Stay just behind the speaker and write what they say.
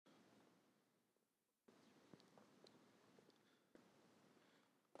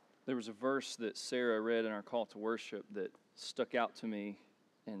There was a verse that Sarah read in our call to worship that stuck out to me,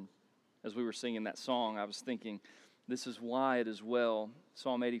 and as we were singing that song, I was thinking, this is why it is well.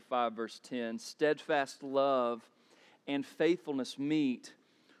 Psalm 85, verse 10, steadfast love and faithfulness meet,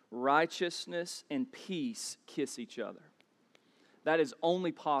 righteousness and peace kiss each other. That is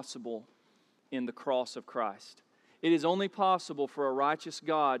only possible in the cross of Christ. It is only possible for a righteous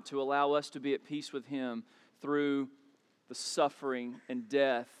God to allow us to be at peace with Him through the suffering and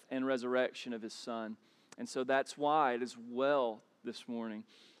death and resurrection of His Son. And so that's why it is well this morning.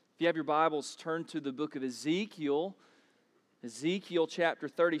 If you have your Bibles, turn to the book of Ezekiel. Ezekiel chapter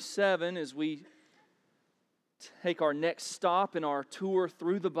 37, as we take our next stop in our tour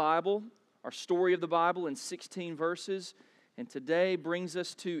through the Bible, our story of the Bible in 16 verses. And today brings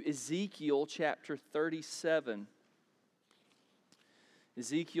us to Ezekiel chapter 37.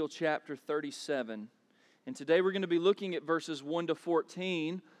 Ezekiel chapter 37. And today we're going to be looking at verses 1 to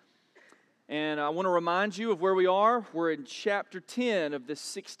 14. And I want to remind you of where we are. We're in chapter 10 of this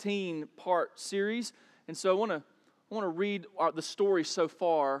 16-part series. And so I want to read the story so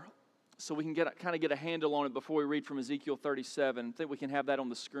far so we can kind of get a handle on it before we read from Ezekiel 37. I think we can have that on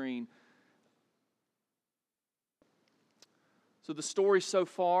the screen. So the story so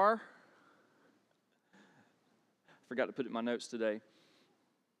far, I forgot to put it in my notes today.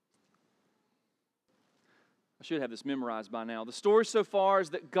 I should have this memorized by now. The story so far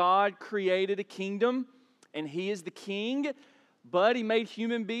is that God created a kingdom, and He is the king, but He made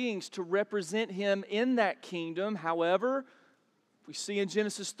human beings to represent Him in that kingdom. However, we see in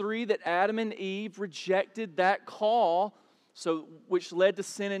Genesis 3 that Adam and Eve rejected that call, which led to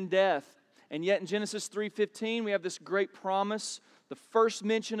sin and death. And yet in Genesis 3:15, we have this great promise, the first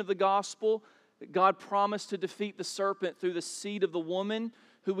mention of the gospel, that God promised to defeat the serpent through the seed of the woman,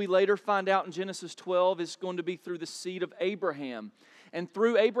 who we later find out in Genesis 12 is going to be through the seed of Abraham. And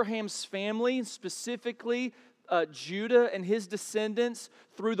through Abraham's family, specifically Judah and his descendants,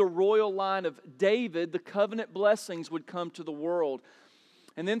 through the royal line of David, the covenant blessings would come to the world.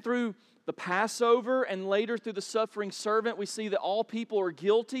 And then through the Passover and later through the suffering servant, we see that all people are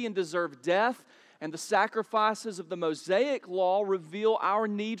guilty and deserve death. And the sacrifices of the Mosaic law reveal our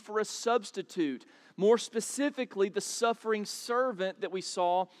need for a substitute. More specifically, the suffering servant that we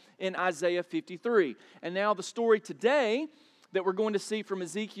saw in Isaiah 53. And now the story today that we're going to see from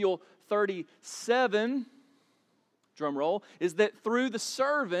Ezekiel 37, drum roll, is that through the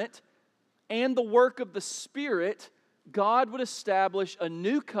servant and the work of the Spirit, God would establish a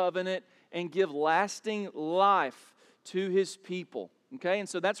new covenant and give lasting life to His people. Okay, and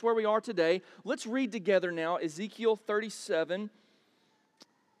so that's where we are today. Let's read together now Ezekiel 37.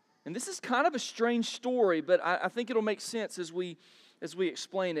 And this is kind of a strange story, but I think it'll make sense as we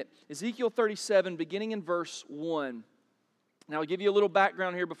explain it. Ezekiel 37, beginning in verse 1. Now, I'll give you a little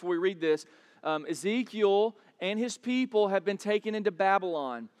background here before we read this. Ezekiel and his people have been taken into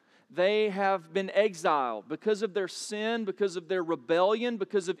Babylon. They have been exiled because of their sin, because of their rebellion,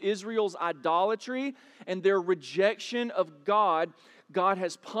 because of Israel's idolatry and their rejection of God. God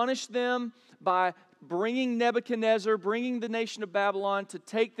has punished them by bringing Nebuchadnezzar, bringing the nation of Babylon to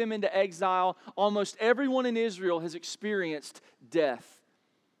take them into exile. Almost everyone in Israel has experienced death.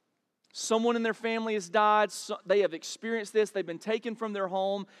 Someone in their family has died. They have experienced this. They've been taken from their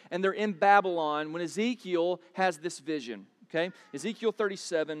home, and they're in Babylon when Ezekiel has this vision. Okay? Ezekiel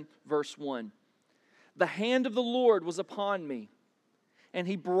 37, verse 1. The hand of the Lord was upon me, and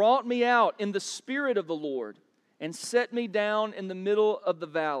He brought me out in the spirit of the Lord and set me down in the middle of the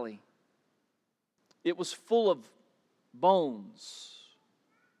valley. It was full of bones.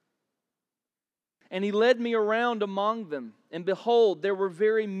 And He led me around among them. And behold, there were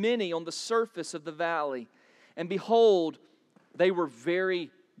very many on the surface of the valley. And behold, they were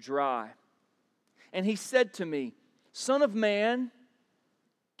very dry. And He said to me, Son of man,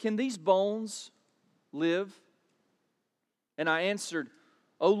 can these bones live? And I answered,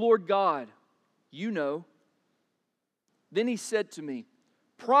 O Lord God, you know. Then He said to me,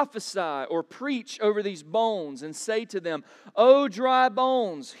 prophesy or preach over these bones and say to them, O dry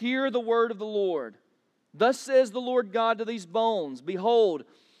bones, hear the word of the Lord. Thus says the Lord God to these bones, behold,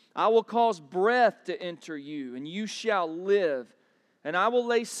 I will cause breath to enter you, and you shall live. And I will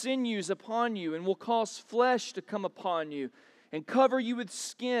lay sinews upon you, and will cause flesh to come upon you, and cover you with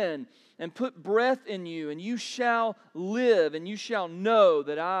skin, and put breath in you, and you shall live, and you shall know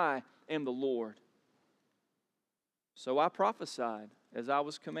that I am the Lord. So I prophesied as I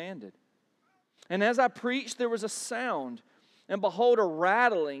was commanded. And as I preached, there was a sound, and behold, a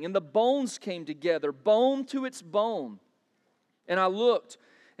rattling, and the bones came together, bone to its bone. And I looked,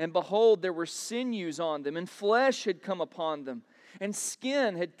 and behold, there were sinews on them, and flesh had come upon them. and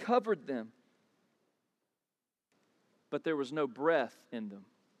skin had covered them, but there was no breath in them.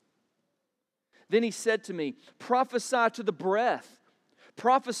 Then he said to me, prophesy to the breath.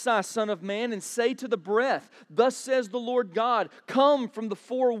 Prophesy, Son of man, and say to the breath, thus says the Lord God, come from the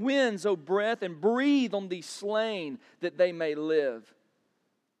four winds, O breath, and breathe on these slain, that they may live.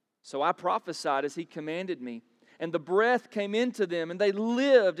 So I prophesied as he commanded me, and the breath came into them, and they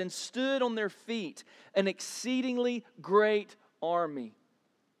lived and stood on their feet, an exceedingly great army.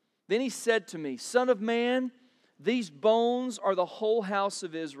 Then he said to me, Son of man, these bones are the whole house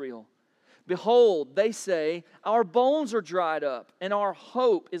of Israel. Behold, they say, our bones are dried up, and our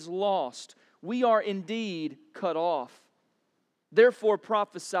hope is lost. We are indeed cut off. Therefore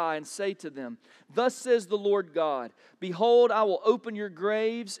prophesy and say to them, thus says the Lord God, behold, I will open your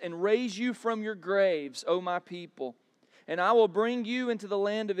graves and raise you from your graves, O my people, and I will bring you into the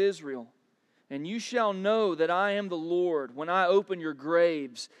land of Israel. And you shall know that I am the Lord when I open your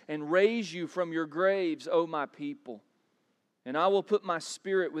graves and raise you from your graves, O my people. And I will put my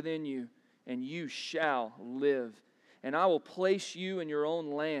spirit within you, and you shall live. And I will place you in your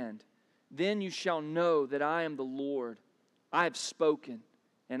own land. Then you shall know that I am the Lord. I have spoken,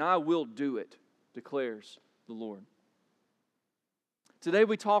 and I will do it, declares the Lord. Today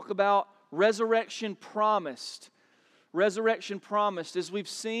we talk about resurrection promised. Resurrection promised. As we've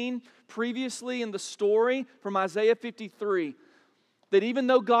seen previously in the story from Isaiah 53, that even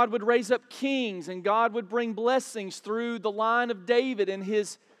though God would raise up kings and God would bring blessings through the line of David and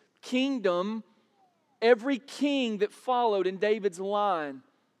his kingdom, every king that followed in David's line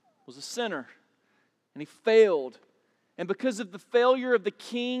was a sinner, and he failed. And because of the failure of the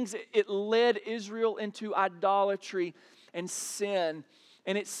kings, it led Israel into idolatry and sin.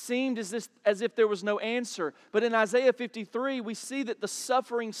 And it seemed as if there was no answer. But in Isaiah 53, we see that the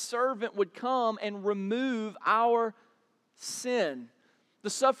suffering servant would come and remove our sin. The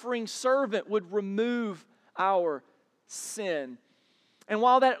suffering servant would remove our sin. And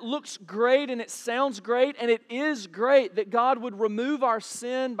while that looks great and it sounds great, and it is great that God would remove our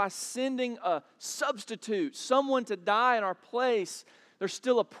sin by sending a substitute, someone to die in our place, there's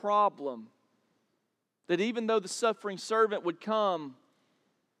still a problem. That even though the suffering servant would come,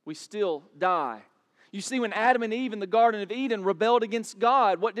 we still die. You see, when Adam and Eve in the Garden of Eden rebelled against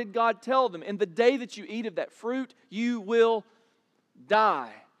God, what did God tell them? In the day that you eat of that fruit, you will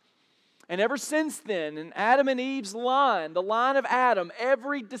die. And ever since then, in Adam and Eve's line, the line of Adam,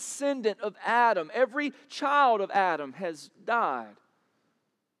 every descendant of Adam, every child of Adam has died.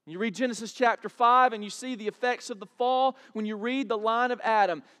 You read Genesis chapter 5 and you see the effects of the fall. When you read the line of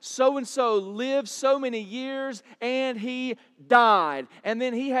Adam, so-and-so lived so many years and he died. And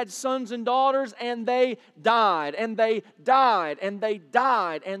then he had sons and daughters and they died. And they died. And they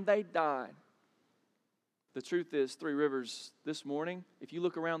died. And they died. The truth is, Three Rivers, this morning, if you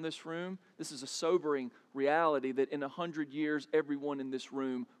look around this room, this is a sobering reality that in 100 years, everyone in this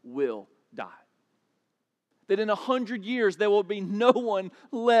room will die. That in 100 years, there will be no one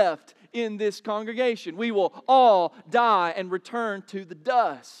left in this congregation. We will all die and return to the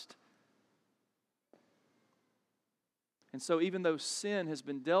dust. And so even though sin has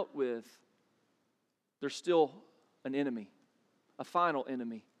been dealt with, there's still an enemy, a final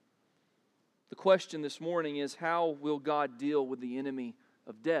enemy. The question this morning is, how will God deal with the enemy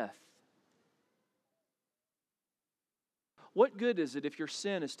of death? What good is it if your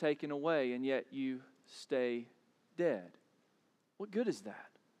sin is taken away and yet you stay dead? What good is that?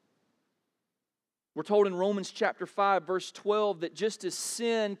 We're told in Romans chapter 5, verse 12, that just as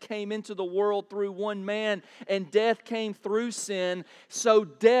sin came into the world through one man and death came through sin, so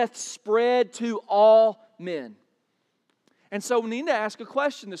death spread to all men. And so we need to ask a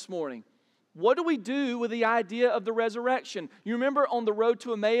question this morning. What do we do with the idea of the resurrection? You remember on the road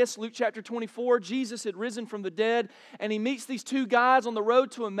to Emmaus, Luke chapter 24, Jesus had risen from the dead, and he meets these two guys on the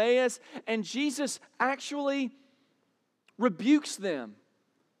road to Emmaus, and Jesus actually rebukes them.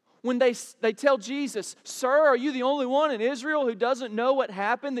 When they tell Jesus, "Sir, are you the only one in Israel who doesn't know what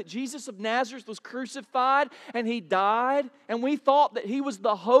happened? That Jesus of Nazareth was crucified and he died, and we thought that he was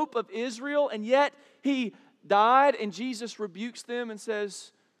the hope of Israel, and yet he died." And Jesus rebukes them and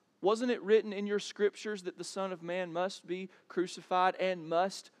says, "Wasn't it written in your scriptures that the Son of Man must be crucified and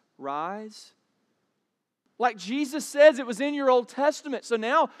must rise?" Like Jesus says, it was in your Old Testament. So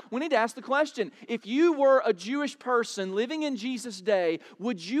now we need to ask the question, if you were a Jewish person living in Jesus' day,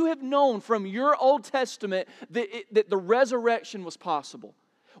 would you have known from your Old Testament that the resurrection was possible?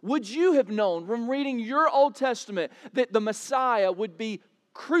 Would you have known from reading your Old Testament that the Messiah would be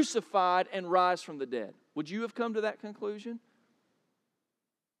crucified and rise from the dead? Would you have come to that conclusion?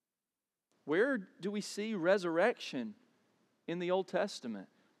 Where do we see resurrection in the Old Testament.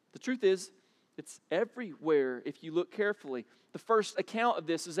 The truth is, it's everywhere if you look carefully. The first account of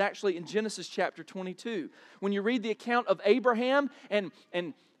this is actually in Genesis chapter 22. When you read the account of Abraham, and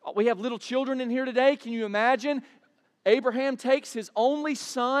we have little children in here today, can you imagine? Abraham takes his only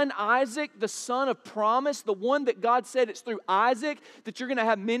son, Isaac, the son of promise, the one that God said it's through Isaac that you're going to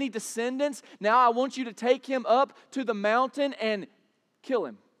have many descendants. Now I want you to take him up to the mountain and kill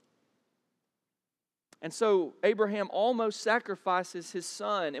him. And so Abraham almost sacrifices his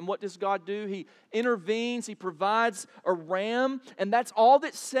son. And what does God do? He intervenes, he provides a ram, and that's all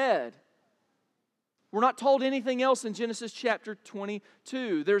that's said. We're not told anything else in Genesis chapter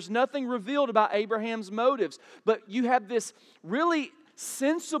 22. There's nothing revealed about Abraham's motives. But you have this really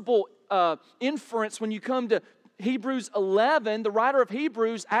sensible inference when you come to Hebrews 11. The writer of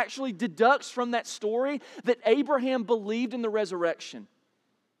Hebrews actually deducts from that story that Abraham believed in the resurrection.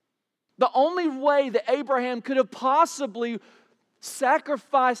 The only way that Abraham could have possibly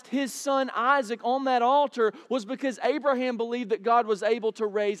sacrificed his son Isaac on that altar was because Abraham believed that God was able to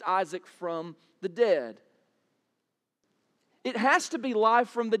raise Isaac from the dead. It has to be life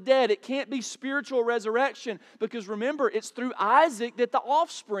from the dead. It can't be spiritual resurrection because remember, it's through Isaac that the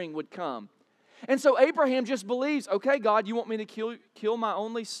offspring would come. And so Abraham just believes, okay, God, you want me to kill my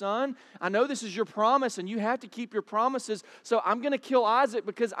only son? I know this is your promise and you have to keep your promises. So I'm going to kill Isaac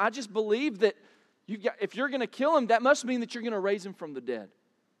because I just believe that if you're going to kill him, that must mean that you're going to raise him from the dead.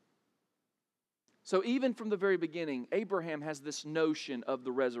 So even from the very beginning, Abraham has this notion of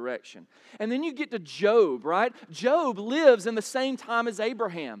the resurrection. And then you get to Job, right? Job lives in the same time as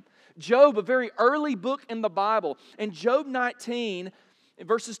Abraham. Job, a very early book in the Bible. And Job 19, in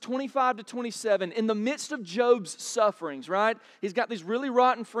verses 25 to 27, in the midst of Job's sufferings, right? He's got these really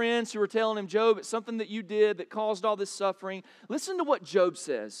rotten friends who are telling him, Job, it's something that you did that caused all this suffering. Listen to what Job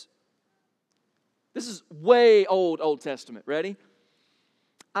says. This is way Old Testament. Ready?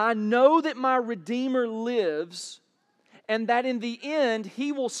 I know that my Redeemer lives, and that in the end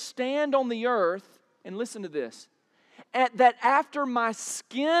he will stand on the earth. And listen to this. That after my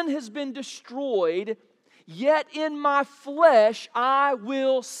skin has been destroyed, yet in my flesh I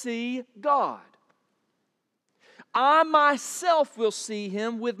will see God. I myself will see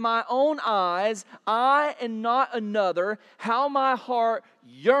him with my own eyes, I and not another, how my heart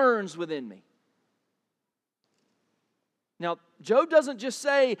yearns within me. Now, Job doesn't just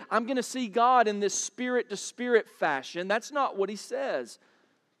say, I'm going to see God in this spirit-to-spirit fashion. That's not what he says.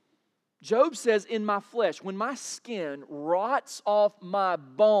 Job says, in my flesh, when my skin rots off my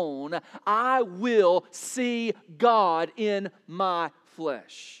bone, I will see God in my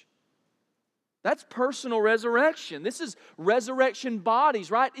flesh. That's personal resurrection. This is resurrection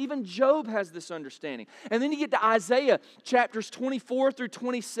bodies, right? Even Job has this understanding. And then you get to Isaiah chapters 24 through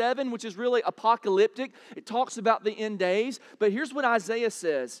 27, which is really apocalyptic. It talks about the end days. But here's what Isaiah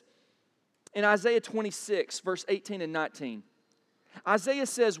says in Isaiah 26, verse 18 and 19. Isaiah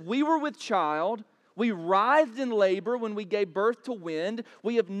says, we were with child, we writhed in labor when we gave birth to wind.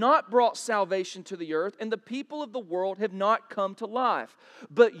 We have not brought salvation to the earth, and the people of the world have not come to life.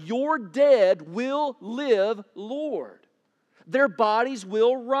 But your dead will live, Lord. Their bodies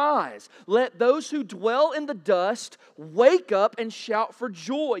will rise. Let those who dwell in the dust wake up and shout for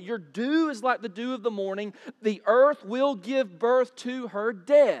joy. Your dew is like the dew of the morning. The earth will give birth to her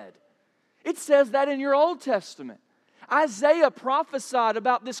dead. It says that in your Old Testament. Isaiah prophesied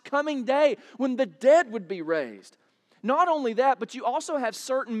about this coming day when the dead would be raised. Not only that, but you also have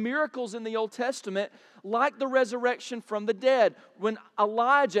certain miracles in the Old Testament, like the resurrection from the dead, when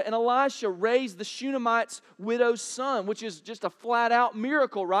Elijah and Elisha raised the Shunammite's widow's son, which is just a flat-out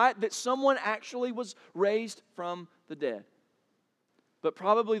miracle, right? That someone actually was raised from the dead. But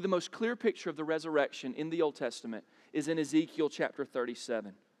probably the most clear picture of the resurrection in the Old Testament is in Ezekiel chapter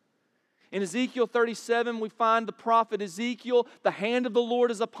 37. In Ezekiel 37, we find the prophet Ezekiel. The hand of the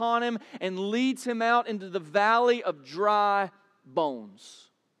Lord is upon him and leads him out into the valley of dry bones.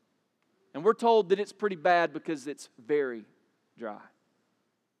 And we're told that it's pretty bad because it's very dry.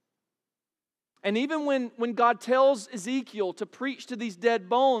 And even when God tells Ezekiel to preach to these dead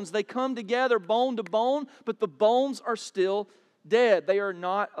bones, they come together bone to bone, but the bones are still dead. They are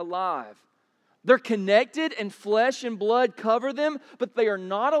not alive. They're connected and flesh and blood cover them, but they are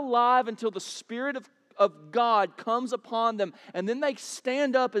not alive until the Spirit of God comes upon them. And then they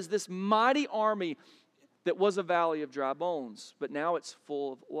stand up as this mighty army that was a valley of dry bones, but now it's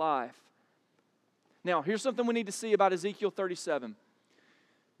full of life. Now, here's something we need to see about Ezekiel 37.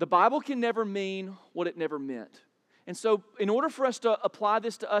 The Bible can never mean what it never meant. And so, in order for us to apply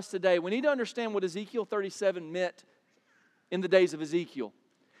this to us today, we need to understand what Ezekiel 37 meant in the days of Ezekiel.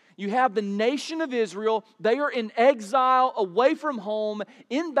 You have the nation of Israel. They are in exile, away from home,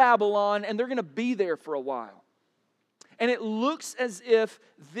 in Babylon, and they're going to be there for a while. And it looks as if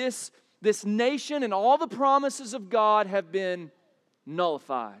this nation and all the promises of God have been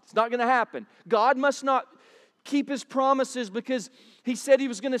nullified. It's not going to happen. God must not keep His promises because He said He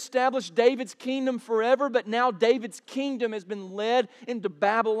was going to establish David's kingdom forever, but now David's kingdom has been led into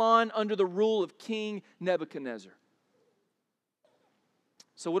Babylon under the rule of King Nebuchadnezzar.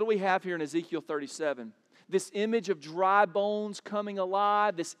 So what do we have here in Ezekiel 37? This image of dry bones coming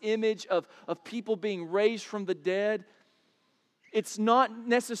alive, this image of people being raised from the dead. It's not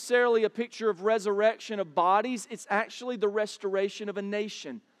necessarily a picture of resurrection of bodies. It's actually the restoration of a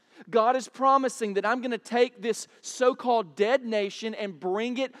nation. God is promising that I'm going to take this so-called dead nation and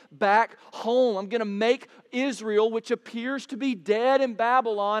bring it back home. I'm going to make Israel, which appears to be dead in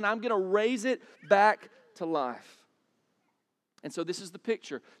Babylon, I'm going to raise it back to life. And so this is the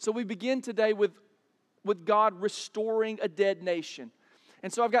picture. So we begin today with God restoring a dead nation.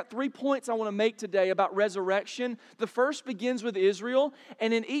 And so I've got 3 points I want to make today about resurrection. The first begins with Israel,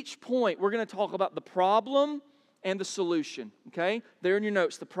 and in each point we're going to talk about the problem and the solution. Okay? There in your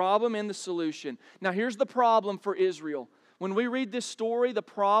notes, the problem and the solution. Now here's the problem for Israel. When we read this story, the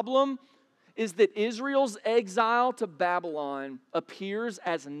problem is that Israel's exile to Babylon appears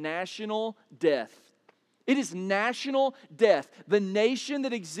as national death. It is national death. The nation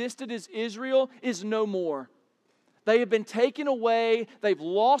that existed as Israel is no more. They have been taken away. They've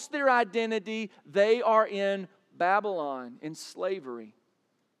lost their identity. They are in Babylon, in slavery.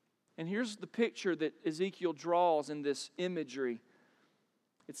 And here's the picture that Ezekiel draws in this imagery.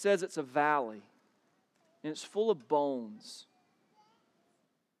 It says it's a valley, and it's full of bones.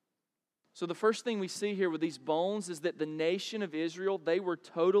 So the first thing we see here with these bones is that the nation of Israel, they were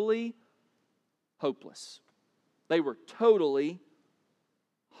totally hopeless. They were totally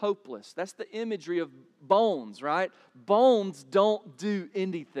hopeless. That's the imagery of bones, right? Bones don't do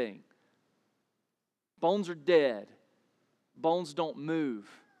anything. Bones are dead. Bones don't move.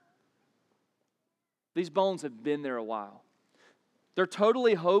 These bones have been there a while. They're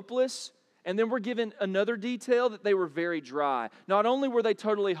totally hopeless. And then we're given another detail that they were very dry. Not only were they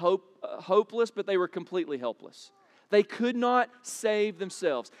totally hopeless, but they were completely helpless. They could not save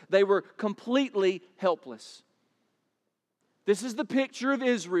themselves. They were completely helpless. This is the picture of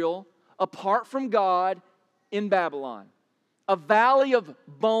Israel apart from God in Babylon. A valley of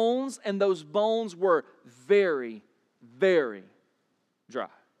bones, and those bones were very, very dry.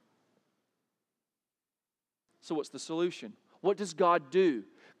 So what's the solution? What does God do?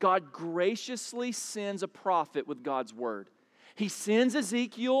 God graciously sends a prophet with God's word. He sends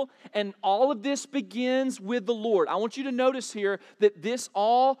Ezekiel, and all of this begins with the Lord. I want you to notice here that this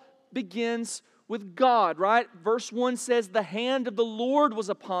all begins with God, right? Verse 1 says, "The hand of the Lord was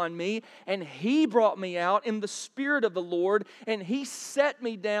upon me, and He brought me out in the spirit of the Lord, and He set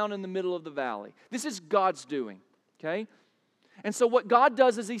me down in the middle of the valley." This is God's doing, okay? And so what God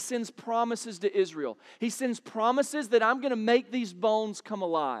does is He sends promises to Israel. He sends promises that I'm going to make these bones come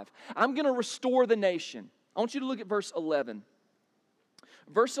alive. I'm going to restore the nation. I want you to look at verse 11.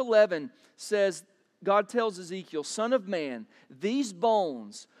 Verse 11 says, God tells Ezekiel, "Son of man, these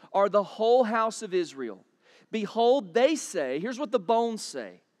bones are the whole house of Israel. Behold, they say," here's what the bones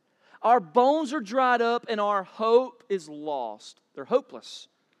say, "Our bones are dried up and our hope is lost." They're hopeless.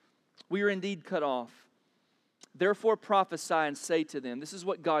 "We are indeed cut off. Therefore prophesy and say to them," this is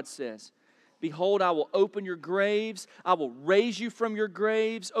what God says, "Behold, I will open your graves. I will raise you from your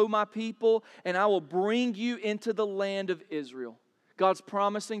graves, O my people, and I will bring you into the land of Israel." God's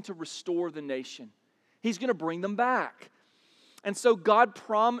promising to restore the nation. He's going to bring them back. And so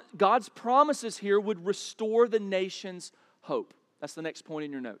God's promises here would restore the nation's hope. That's the next point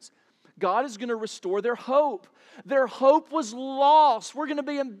in your notes. God is going to restore their hope. Their hope was lost. We're going to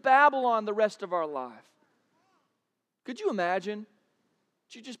be in Babylon the rest of our life. Could you imagine?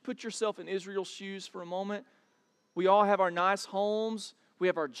 Could you just put yourself in Israel's shoes for a moment? We all have our nice homes. We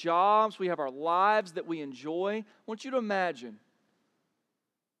have our jobs. We have our lives that we enjoy. I want you to imagine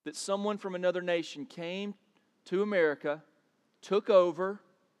that someone from another nation came to America, took over,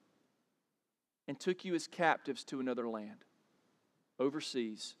 and took you as captives to another land,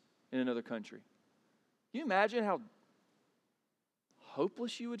 overseas, in another country. Can you imagine how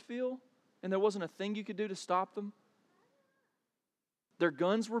hopeless you would feel? And there wasn't a thing you could do to stop them? Their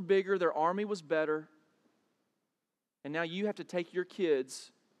guns were bigger, their army was better, and now you have to take your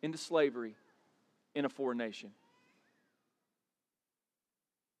kids into slavery in a foreign nation.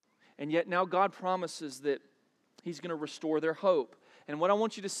 And yet now God promises that He's going to restore their hope. And what I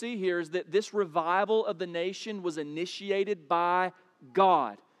want you to see here is that this revival of the nation was initiated by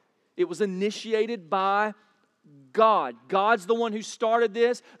God. It was initiated by God. God's the one who started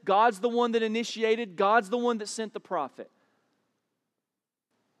this. God's the one that initiated. God's the one that sent the prophet.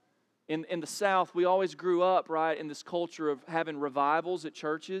 In the South, we always grew up, right, in this culture of having revivals at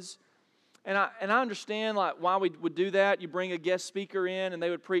churches. And I understand like why we would do that. You bring a guest speaker in and they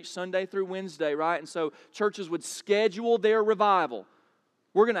would preach Sunday through Wednesday, right? And so churches would schedule their revival.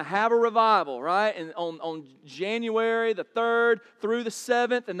 We're going to have a revival, right? And on January the 3rd through the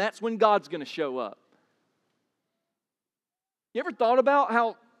 7th, and that's when God's going to show up. You ever thought about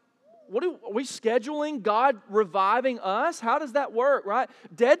how, are we scheduling God reviving us? How does that work, right?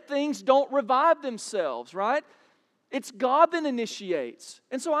 Dead things don't revive themselves, right? It's God that initiates.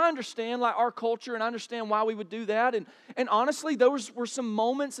 And so I understand like our culture and I understand why we would do that. And honestly, those were some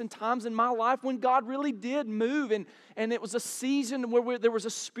moments and times in my life when God really did move. And it was a season where there was a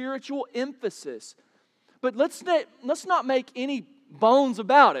spiritual emphasis. But let's not make any bones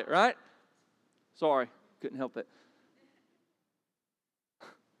about it, right? Sorry, couldn't help it.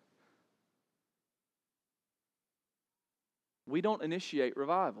 We don't initiate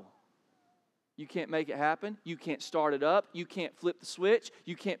revival. You can't make it happen. You can't start it up. You can't flip the switch.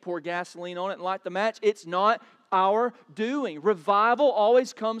 You can't pour gasoline on it and light the match. It's not our doing. Revival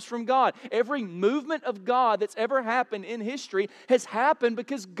always comes from God. Every movement of God that's ever happened in history has happened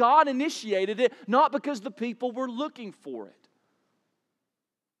because God initiated it, not because the people were looking for it.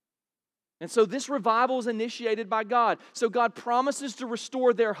 And so this revival is initiated by God. So God promises to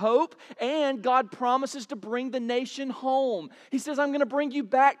restore their hope, and God promises to bring the nation home. He says, I'm going to bring you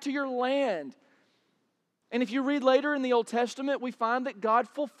back to your land. And if you read later in the Old Testament, we find that God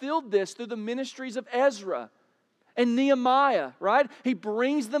fulfilled this through the ministries of Ezra and Nehemiah, right? He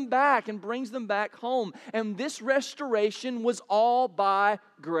brings them back and brings them back home. And this restoration was all by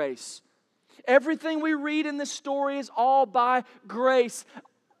grace. Everything we read in this story is all by grace.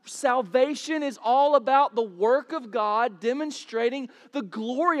 Salvation is all about the work of God, demonstrating the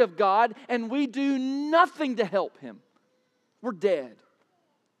glory of God, and we do nothing to help Him. We're dead.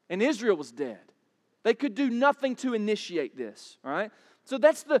 And Israel was dead. They could do nothing to initiate this, all right? So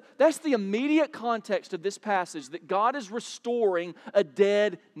that's the immediate context of this passage, that God is restoring a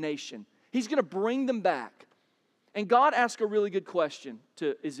dead nation. He's going to bring them back. And God asked a really good question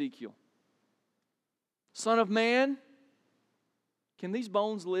to Ezekiel. Son of man, can these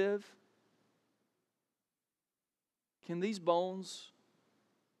bones live? Can these bones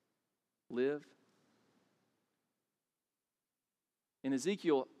live? And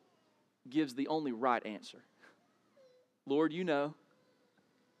Ezekiel gives the only right answer. Lord, you know.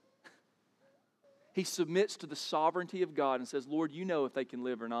 He submits to the sovereignty of God and says, Lord, you know if they can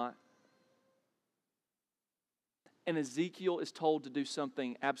live or not. And Ezekiel is told to do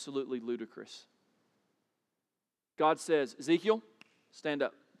something absolutely ludicrous. God says, Ezekiel, stand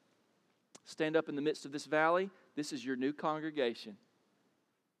up. Stand up in the midst of this valley. This is your new congregation.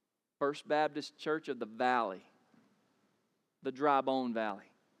 First Baptist Church of the Valley. The dry bone valley.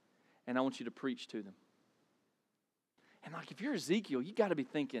 And I want you to preach to them. And like if you're Ezekiel, you got to be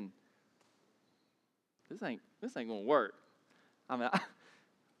thinking, this ain't gonna work. I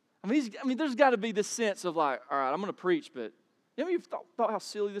mean, there's got to be this sense of like, all right, I'm gonna preach, but you ever thought how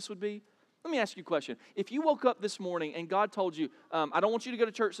silly this would be? Let me ask you a question. If you woke up this morning and God told you, I don't want you to go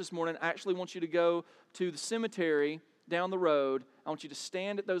to church this morning. I actually want you to go to the cemetery down the road. I want you to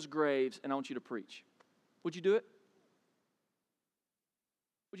stand at those graves and I want you to preach. Would you do it?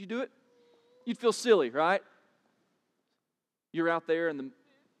 Would you do it? You'd feel silly, right? You're out there in the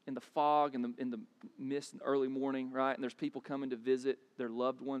fog and in the mist in the early morning, right? And there's people coming to visit their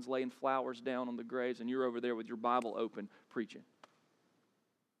loved ones, laying flowers down on the graves, and you're over there with your Bible open preaching.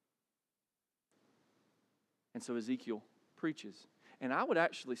 And so Ezekiel preaches. And I would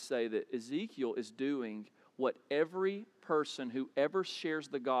actually say that Ezekiel is doing what every person who ever shares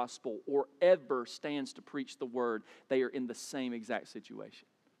the gospel or ever stands to preach the word, they are in the same exact situation.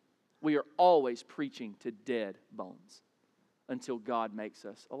 We are always preaching to dead bones until God makes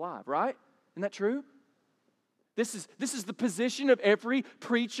us alive, right? Isn't that true? This is the position of every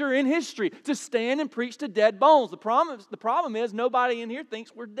preacher in history, to stand and preach to dead bones. The problem is nobody in here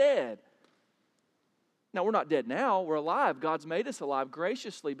thinks we're dead. Now, we're not dead now. We're alive. God's made us alive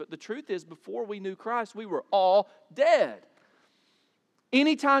graciously. But the truth is, before we knew Christ, we were all dead.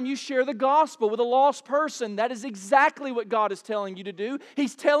 Anytime you share the gospel with a lost person, that is exactly what God is telling you to do.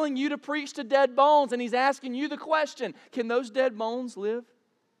 He's telling you to preach to dead bones, and He's asking you the question, can those dead bones live?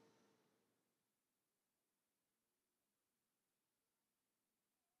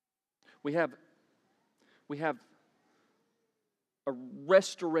 We have a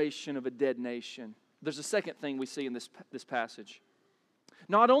restoration of a dead nation. There's a second thing we see in this passage.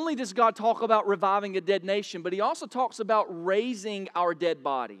 Not only does God talk about reviving a dead nation, but He also talks about raising our dead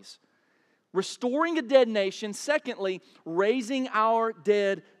bodies. Restoring a dead nation. Secondly, raising our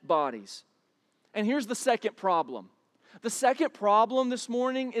dead bodies. And here's the second problem. The second problem this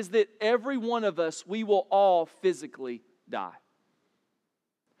morning is that every one of us, we will all physically die.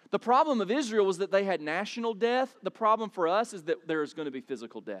 The problem of Israel was that they had national death. The problem for us is that there is going to be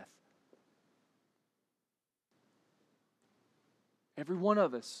physical death. Every one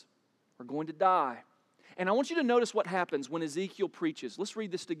of us are going to die. And I want you to notice what happens when Ezekiel preaches. Let's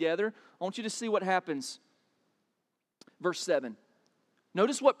read this together. I want you to see what happens. Verse 7.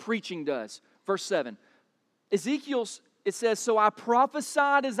 Notice what preaching does. Verse 7. It says, "So I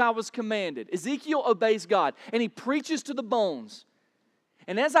prophesied as I was commanded." Ezekiel obeys God, and he preaches to the bones.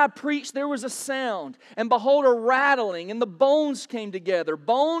 "And as I preached, there was a sound, and behold, a rattling, and the bones came together,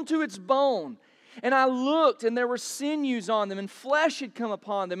 bone to its bone. And I looked, and there were sinews on them, and flesh had come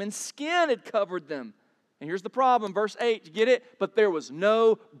upon them, and skin had covered them." And here's the problem, verse 8, you get it? "But there was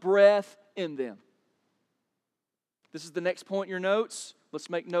no breath in them." This is the next point in your notes. Let's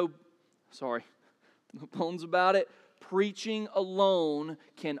make no bones about it. Preaching alone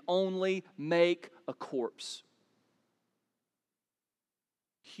can only make a corpse.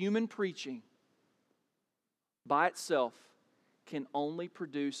 Human preaching by itself can only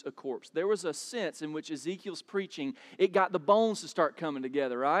produce a corpse. There was a sense in which Ezekiel's preaching, it got the bones to start coming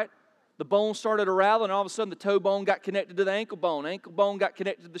together, right? The bones started to rattle, and all of a sudden the toe bone got connected to the ankle bone. Ankle bone got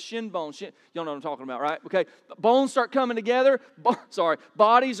connected to the shin bone. Y'all know what I'm talking about, right? Okay, bones start coming together.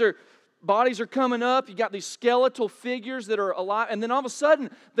 Bodies are coming up. You got these skeletal figures that are alive, and then all of a sudden,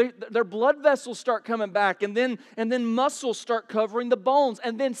 their blood vessels start coming back, and then muscles start covering the bones,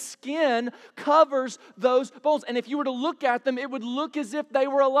 and then skin covers those bones. And if you were to look at them, it would look as if they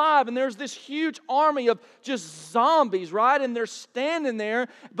were alive. And there's this huge army of just zombies, right? And they're standing there,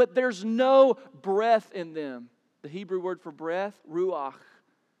 but there's no breath in them. The Hebrew word for breath, ruach.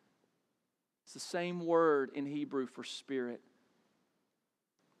 It's the same word in Hebrew for spirit.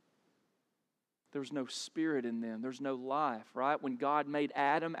 There's no spirit in them. There's no life, right? When God made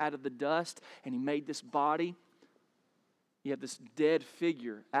Adam out of the dust and He made this body, you have this dead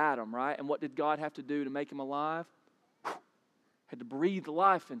figure, Adam, right? And what did God have to do to make him alive? Had to breathe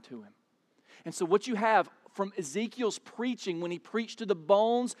life into him. And so what you have from Ezekiel's preaching, when he preached to the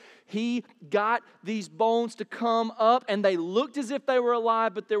bones, he got these bones to come up, and they looked as if they were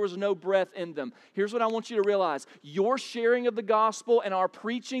alive, but there was no breath in them. Here's what I want you to realize. Your sharing of the gospel and our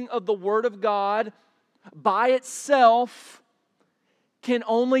preaching of the Word of God by itself can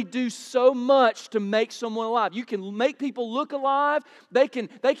only do so much to make someone alive. You can make people look alive. They can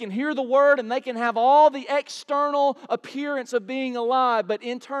hear the Word, and they can have all the external appearance of being alive, but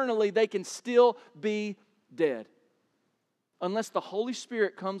internally they can still be dead. Unless the Holy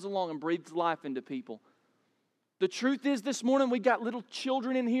Spirit comes along and breathes life into people. The truth is, this morning we got little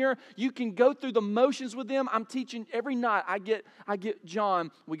children in here. You can go through the motions with them. I'm teaching every night. I get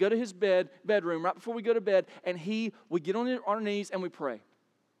John. We go to his bedroom right before we go to bed, and we get on our knees and we pray.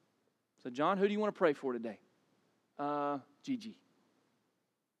 So, John, who do you want to pray for today? Gigi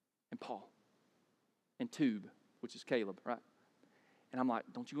and Paul and Tube, which is Caleb, right? And I'm like,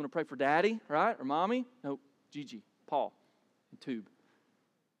 don't you want to pray for Daddy, right? Or Mommy? No, Gigi, Paul, and Tube.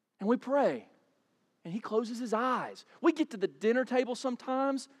 And we pray. And he closes his eyes. We get to the dinner table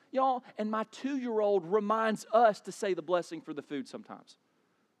sometimes, y'all, and my 2-year-old reminds us to say the blessing for the food sometimes.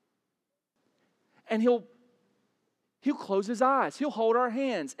 And he'll close his eyes. He'll hold our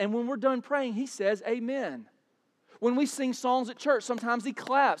hands. And when we're done praying, he says, amen. When we sing songs at church, sometimes he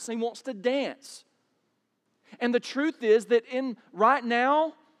claps and he wants to dance. And the truth is that right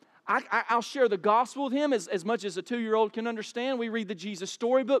now, I'll share the gospel with him as much as a 2-year-old can understand. We read the Jesus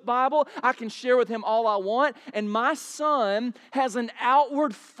Storybook Bible. I can share with him all I want. And my son has an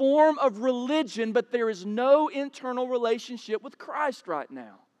outward form of religion, but there is no internal relationship with Christ right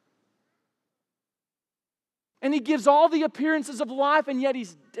now. And he gives all the appearances of life, and yet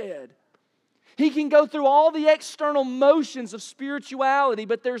he's dead. He can go through all the external motions of spirituality,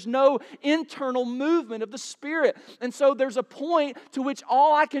 but there's no internal movement of the Spirit. And so there's a point to which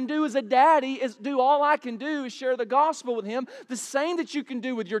all I can do as a daddy is share the gospel with him. The same that you can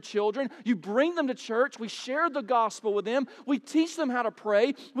do with your children. You bring them to church. We share the gospel with them. We teach them how to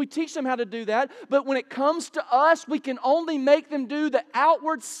pray. We teach them how to do that. But when it comes to us, we can only make them do the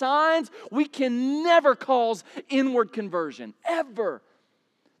outward signs. We can never cause inward conversion, ever.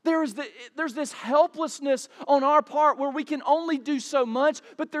 There's this helplessness on our part where we can only do so much,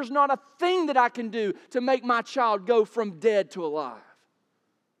 but there's not a thing that I can do to make my child go from dead to alive.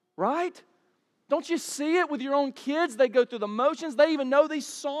 Right? Don't you see it with your own kids? They go through the motions. They even know these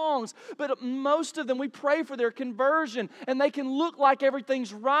songs. But most of them, we pray for their conversion. And they can look like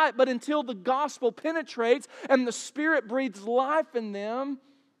everything's right. But until the gospel penetrates and the Spirit breathes life in them,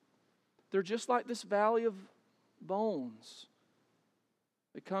 they're just like this valley of bones.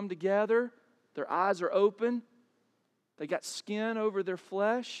 They come together. Their eyes are open. They got skin over their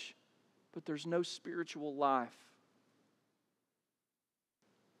flesh. But there's no spiritual life.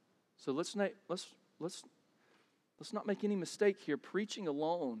 So let's not make any mistake here. Preaching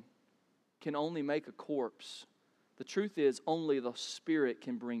alone can only make a corpse. The truth is, only the Spirit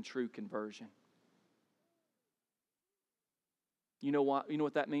can bring true conversion. You know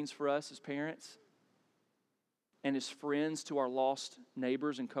what that means for us as parents and as friends to our lost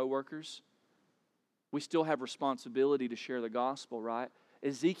neighbors and coworkers? We still have responsibility to share the gospel, right?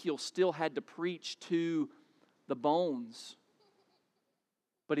 Ezekiel still had to preach to the bones.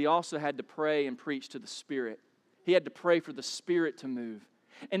 But he also had to pray and preach to the Spirit. He had to pray for the Spirit to move.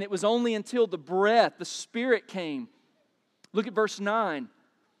 And it was only until the breath, the Spirit came. Look at verse 9.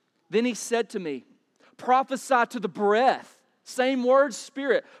 Then he said to me, prophesy to the breath. Same word,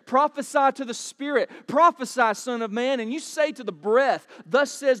 Spirit. Prophesy to the Spirit. Prophesy, Son of Man. And you say to the breath,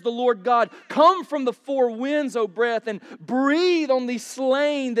 thus says the Lord God, come from the four winds, O breath, and breathe on these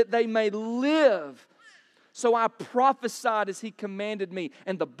slain that they may live. So I prophesied as He commanded me,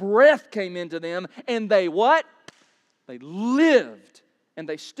 and the breath came into them, and they what? They lived, and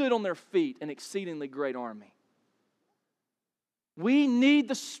they stood on their feet, an exceedingly great army. We need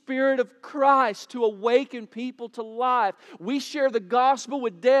the Spirit of Christ to awaken people to life. We share the gospel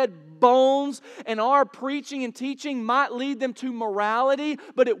with dead bones, and our preaching and teaching might lead them to morality,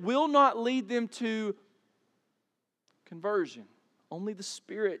 but it will not lead them to conversion. Only the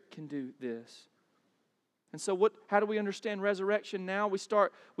Spirit can do this. And so how do we understand resurrection now? We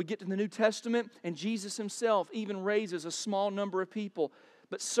get to the New Testament, and Jesus Himself even raises a small number of people.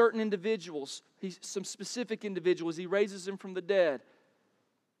 But certain individuals, some specific individuals, He raises them from the dead.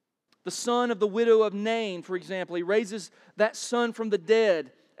 The son of the widow of Nain, for example, He raises that son from the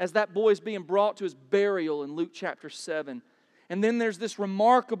dead as that boy is being brought to his burial in Luke chapter 7. And then there's this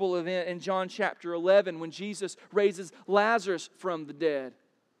remarkable event in John chapter 11 when Jesus raises Lazarus from the dead.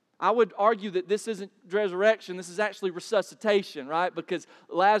 I would argue that this isn't resurrection, this is actually resuscitation, right? Because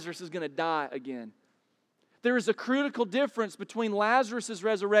Lazarus is going to die again. There is a critical difference between Lazarus'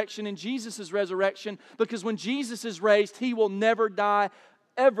 resurrection and Jesus' resurrection, because when Jesus is raised, He will never die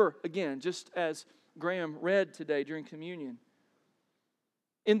ever again, just as Graham read today during communion.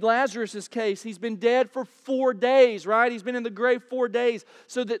 In Lazarus' case, he's been dead for 4 days, right? He's been in the grave 4 days,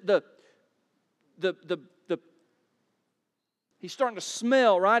 so that he's starting to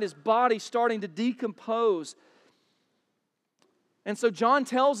smell, right? His body's starting to decompose. And so John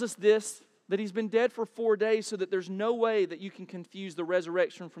tells us this, that he's been dead for 4 days, so that there's no way that you can confuse the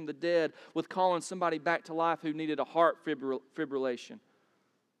resurrection from the dead with calling somebody back to life who needed a heart fibrillation.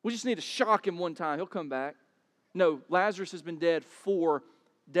 We just need to shock him one time. He'll come back. No, Lazarus has been dead 4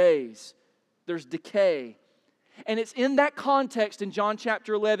 days. There's decay. And it's in that context in John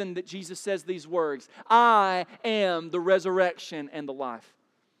chapter 11 that Jesus says these words, I am the resurrection and the life.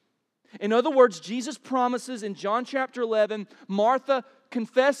 In other words, Jesus promises in John chapter 11, Martha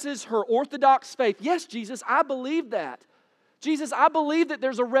confesses her orthodox faith. Yes, Jesus, I believe that. Jesus, I believe that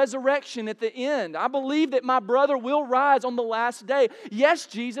there's a resurrection at the end. I believe that my brother will rise on the last day. Yes,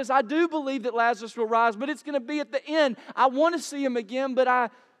 Jesus, I do believe that Lazarus will rise, but it's going to be at the end. I want to see him again, but I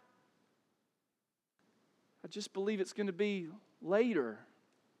just believe it's going to be later.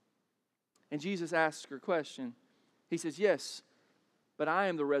 And Jesus asks her a question. He says, yes, but I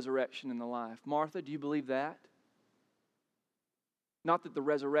am the resurrection and the life. Martha, do you believe that? Not that the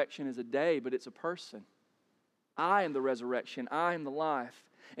resurrection is a day, but it's a person. I am the resurrection. I am the life.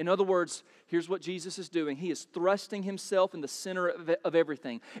 In other words, here's what Jesus is doing. He is thrusting Himself in the center of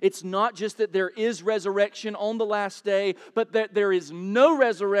everything. It's not just that there is resurrection on the last day, but that there is no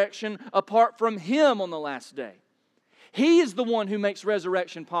resurrection apart from Him on the last day. He is the one who makes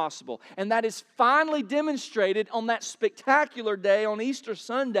resurrection possible. And that is finally demonstrated on that spectacular day on Easter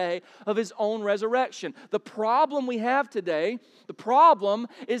Sunday of His own resurrection. The problem we have today, the problem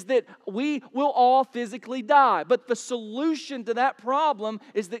is that we will all physically die. But the solution to that problem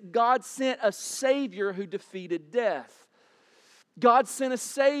is that God sent a Savior who defeated death. God sent a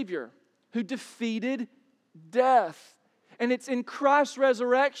Savior who defeated death. And it's in Christ's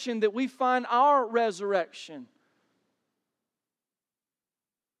resurrection that we find our resurrection.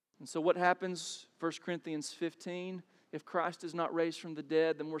 And so what happens, 1 Corinthians 15, if Christ is not raised from the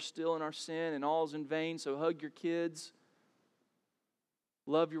dead, then we're still in our sin and all is in vain. So hug your kids,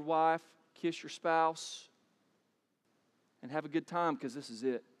 love your wife, kiss your spouse, and have a good time because this is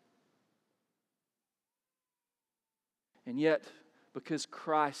it. And yet, because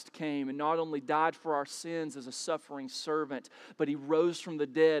Christ came and not only died for our sins as a suffering servant, but He rose from the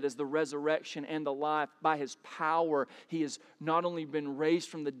dead as the resurrection and the life. By His power, He has not only been raised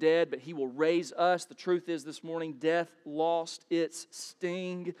from the dead, but He will raise us. The truth is, this morning, death lost its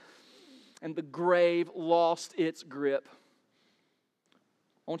sting and the grave lost its grip.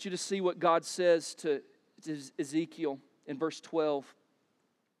 I want you to see what God says to Ezekiel in verse 12.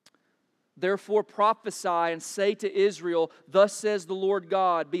 Therefore prophesy and say to Israel, thus says the Lord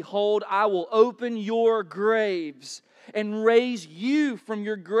God, behold, I will open your graves and raise you from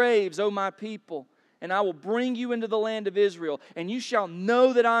your graves, O my people, and I will bring you into the land of Israel. And you shall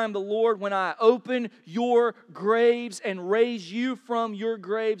know that I am the Lord when I open your graves and raise you from your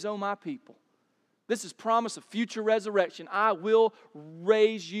graves, O my people. This is promise of future resurrection. I will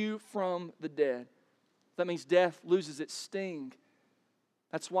raise you from the dead. That means death loses its sting.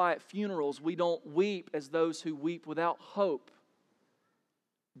 That's why at funerals we don't weep as those who weep without hope.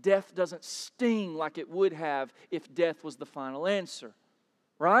 Death doesn't sting like it would have if death was the final answer.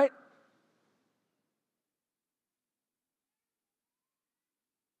 Right?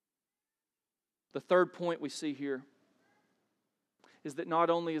 The third point we see here is that not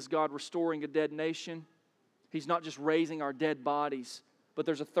only is God restoring a dead nation, He's not just raising our dead bodies, but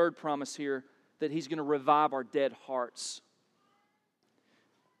there's a third promise here that He's going to revive our dead hearts.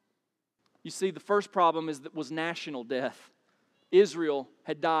 You see, the first problem was national death. Israel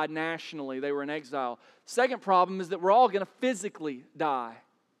had died nationally. They were in exile. Second problem is that we're all going to physically die,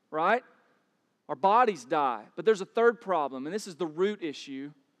 right? Our bodies die. But there's a third problem, and this is the root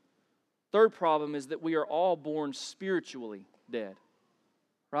issue. Third problem is that we are all born spiritually dead,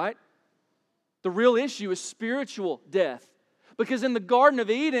 right? The real issue is spiritual death. Because in the Garden of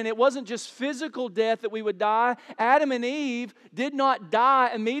Eden, it wasn't just physical death that we would die. Adam and Eve did not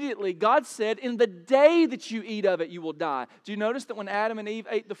die immediately. God said, in the day that you eat of it, you will die. Do you notice that when Adam and Eve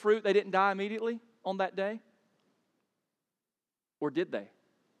ate the fruit, they didn't die immediately on that day? Or did they?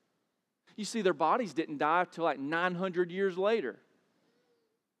 You see, their bodies didn't die until like 900 years later.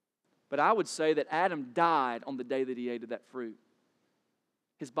 But I would say that Adam died on the day that he ate of that fruit.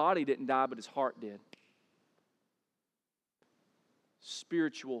 His body didn't die, but his heart did.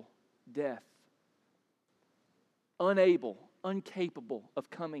 Spiritual death. Unable, incapable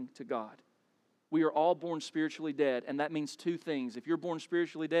of coming to God. We are all born spiritually dead, and that means two things. If you're born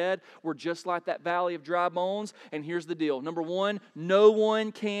spiritually dead, we're just like that valley of dry bones, and here's the deal. Number one, no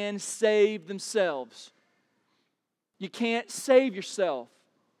one can save themselves. You can't save yourself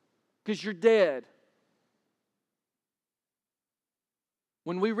because you're dead.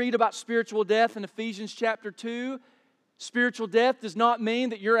 When we read about spiritual death in Ephesians chapter 2, spiritual death does not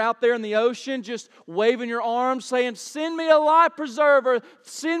mean that you're out there in the ocean just waving your arms saying, send me a life preserver,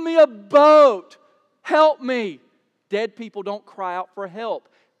 send me a boat, help me. Dead people don't cry out for help.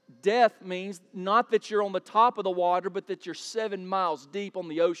 Death means not that you're on the top of the water, but that you're 7 miles deep on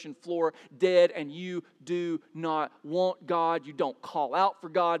the ocean floor, dead, and you do not want God. You don't call out for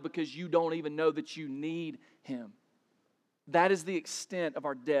God because you don't even know that you need Him. That is the extent of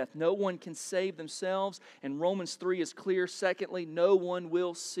our death. No one can save themselves. And Romans 3 is clear. Secondly, no one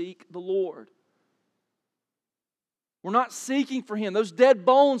will seek the Lord. We're not seeking for Him. Those dead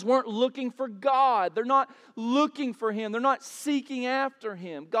bones weren't looking for God. They're not looking for Him. They're not seeking after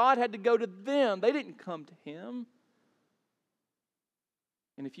Him. God had to go to them. They didn't come to Him.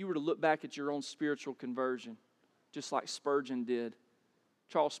 And if you were to look back at your own spiritual conversion, just like Spurgeon did,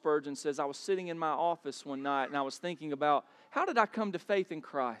 Charles Spurgeon says, I was sitting in my office one night and I was thinking about, how did I come to faith in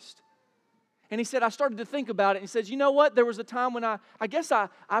Christ? And he said, I started to think about it. And he says, you know what? There was a time when I guess I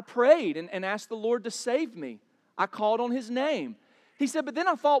prayed and asked the Lord to save me. I called on His name. He said, but then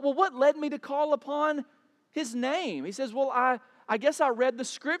I thought, well, what led me to call upon His name? He says, well, I guess I read the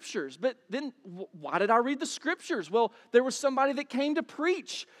Scriptures. But then why did I read the Scriptures? Well, there was somebody that came to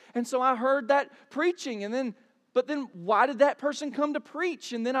preach. And so I heard that preaching. But then why did that person come to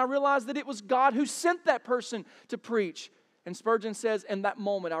preach? And then I realized that it was God who sent that person to preach. And Spurgeon says, in that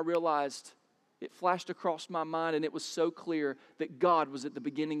moment I realized, it flashed across my mind and it was so clear that God was at the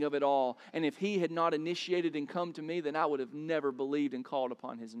beginning of it all. And if He had not initiated and come to me, then I would have never believed and called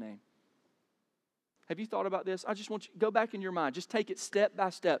upon His name. Have you thought about this? I just want you to go back in your mind. Just take it step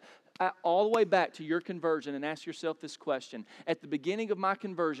by step, all the way back to your conversion and ask yourself this question. At the beginning of my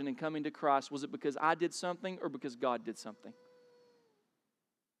conversion and coming to Christ, was it because I did something or because God did something?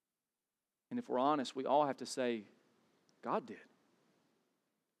 And if we're honest, we all have to say, God did.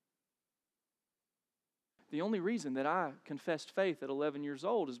 The only reason that I confessed faith at 11 years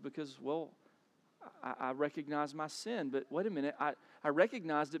old is because, well, I recognized my sin. But wait a minute, I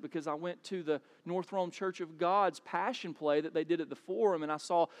recognized it because I went to the North Rome Church of God's Passion play that they did at the Forum, and I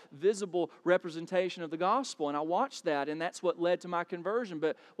saw visible representation of the gospel, and I watched that, and that's what led to my conversion.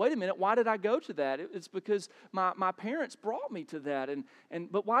 But wait a minute, why did I go to that? It's because my parents brought me to that.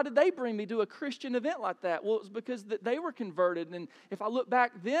 But why did they bring me to a Christian event like that? Well, it was because they were converted, and if I look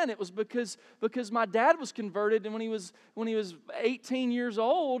back then, it was because my dad was converted, and when he was 18 years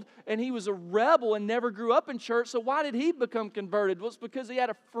old, and he was a rebel and never grew up in church. So why did he become converted? Well, it's because he had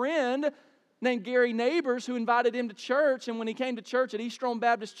a friend named Gary Neighbors who invited him to church. And when he came to church at East Rome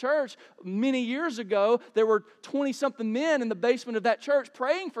Baptist Church many years ago, there were 20-something men in the basement of that church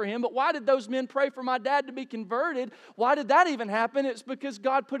praying for him. But why did those men pray for my dad to be converted? Why did that even happen? It's because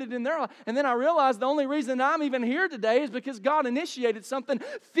God put it in their life. And then I realized the only reason I'm even here today is because God initiated something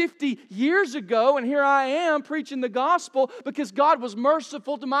 50 years ago. And here I am preaching the gospel because God was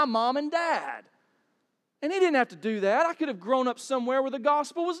merciful to my mom and dad. And He didn't have to do that. I could have grown up somewhere where the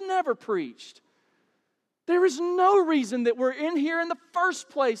gospel was never preached. There is no reason that we're in here in the first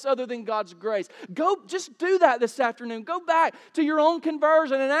place other than God's grace. Just do that this afternoon. Go back to your own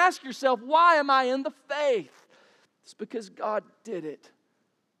conversion and ask yourself, why am I in the faith? It's because God did it.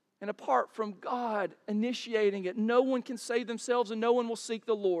 And apart from God initiating it, no one can save themselves and no one will seek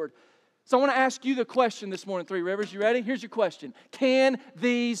the Lord. So I want to ask you the question this morning, Three Rivers. You ready? Here's your question. Can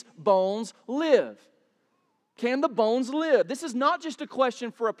these bones live? Can the bones live? This is not just a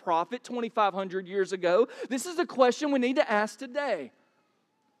question for a prophet 2,500 years ago. This is a question we need to ask today.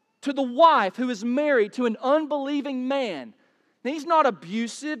 To the wife who is married to an unbelieving man. Now, he's not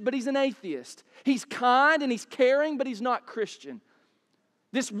abusive, but he's an atheist. He's kind and he's caring, but he's not Christian.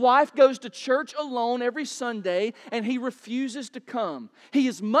 This wife goes to church alone every Sunday, and he refuses to come. He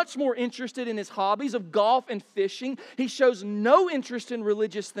is much more interested in his hobbies of golf and fishing. He shows no interest in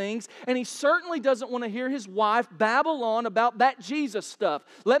religious things, and he certainly doesn't want to hear his wife babble on about that Jesus stuff.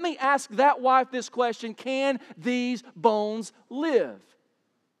 Let me ask that wife this question: can these bones live?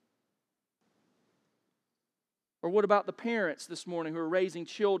 Or what about the parents this morning who are raising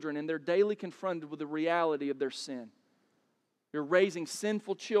children, and they're daily confronted with the reality of their sin? You're raising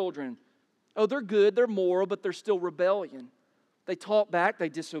sinful children. Oh, they're good, they're moral, but they're still rebellion. They talk back, they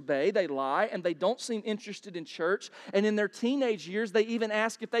disobey, they lie, and they don't seem interested in church. And in their teenage years, they even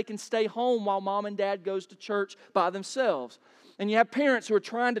ask if they can stay home while mom and dad goes to church by themselves. And you have parents who are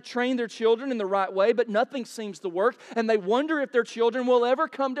trying to train their children in the right way, but nothing seems to work, and they wonder if their children will ever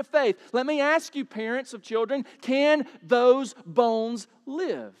come to faith. Let me ask you, parents of children, can those bones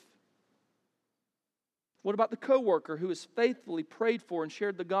live? What about the coworker who has faithfully prayed for and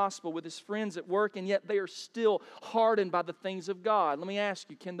shared the gospel with his friends at work, and yet they are still hardened by the things of God? Let me ask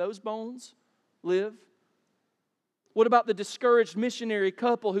you, can those bones live? What about the discouraged missionary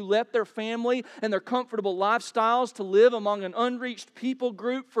couple who left their family and their comfortable lifestyles to live among an unreached people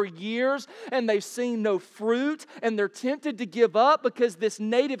group for years, and they've seen no fruit, and they're tempted to give up because this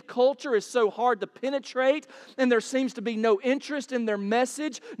native culture is so hard to penetrate, and there seems to be no interest in their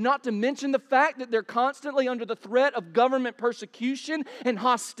message, not to mention the fact that they're constantly under the threat of government persecution and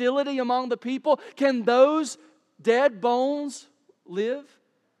hostility among the people? Can those dead bones live?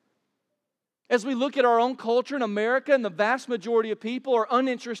 As we look at our own culture in America, and the vast majority of people are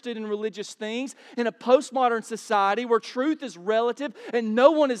uninterested in religious things, in a postmodern society where truth is relative and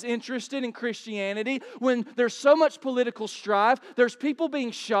no one is interested in Christianity, when there's so much political strife, there's people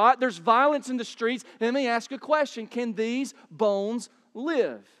being shot, there's violence in the streets, let me ask a question: can these bones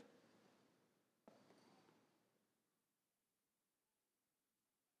live?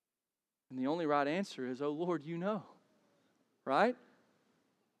 And the only right answer is, oh Lord, you know, right?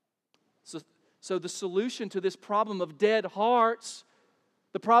 So the solution to this problem of dead hearts,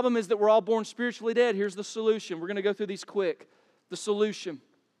 the problem is that we're all born spiritually dead. Here's the solution. We're going to go through these quick. The solution.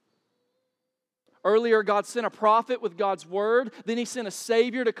 Earlier, God sent a prophet with God's word. Then He sent a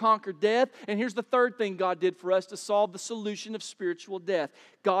Savior to conquer death. And here's the third thing God did for us to solve the solution of spiritual death.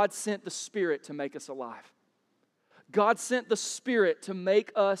 God sent the Spirit to make us alive. God sent the Spirit to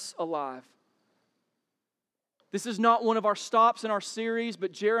make us alive. This is not one of our stops in our series,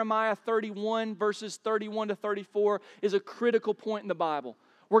 but Jeremiah 31, verses 31 to 34 is a critical point in the Bible,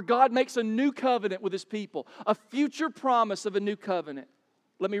 where God makes a new covenant with His people, a future promise of a new covenant.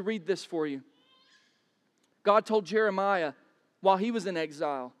 Let me read this for you. God told Jeremiah while he was in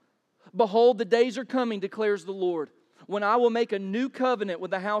exile, "Behold, the days are coming, declares the Lord, when I will make a new covenant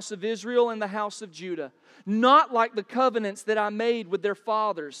with the house of Israel and the house of Judah, not like the covenants that I made with their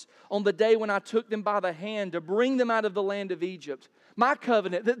fathers on the day when I took them by the hand to bring them out of the land of Egypt. My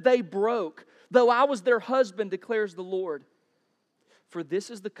covenant that they broke, though I was their husband, declares the Lord. For this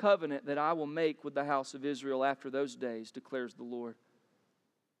is the covenant that I will make with the house of Israel after those days, declares the Lord.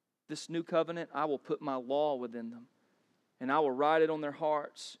 This new covenant, I will put my law within them, and I will write it on their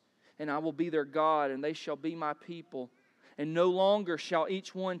hearts, and I will be their God, and they shall be my people. And no longer shall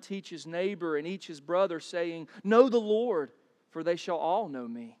each one teach his neighbor and each his brother, saying, Know the Lord, for they shall all know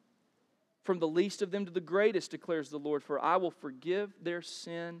me. From the least of them to the greatest, declares the Lord, for I will forgive their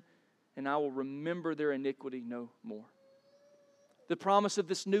sin, and I will remember their iniquity no more. The promise of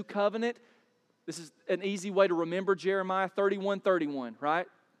this new covenant, this is an easy way to remember Jeremiah 31:31, right?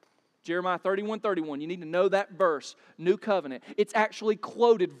 Jeremiah 31:31. You need to know that verse, new covenant. It's actually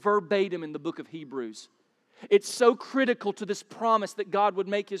quoted verbatim in the book of Hebrews. It's so critical to this promise that God would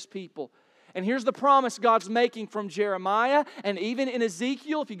make His people. And here's the promise God's making from Jeremiah, and even in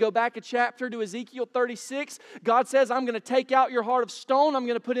Ezekiel. If you go back a chapter to Ezekiel 36, God says, I'm going to take out your heart of stone, I'm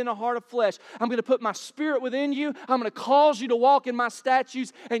going to put in a heart of flesh. I'm going to put my Spirit within you, I'm going to cause you to walk in my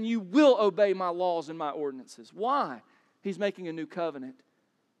statutes, and you will obey my laws and my ordinances. Why? He's making a new covenant.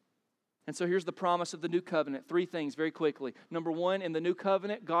 And so here's the promise of the new covenant. 3 things very quickly. Number 1, in the new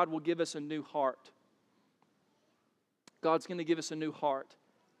covenant, God will give us a new heart. God's going to give us a new heart.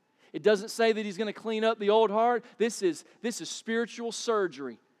 It doesn't say that He's going to clean up the old heart. This is spiritual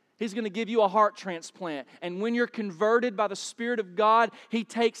surgery. He's going to give you a heart transplant. And when you're converted by the Spirit of God, He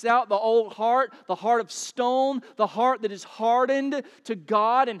takes out the old heart, the heart of stone, the heart that is hardened to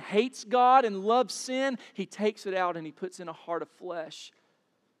God and hates God and loves sin. He takes it out and He puts in a heart of flesh.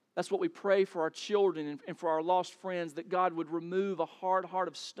 That's what we pray for our children and for our lost friends, that God would remove a hard heart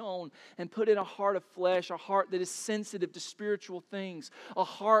of stone and put in a heart of flesh, a heart that is sensitive to spiritual things, a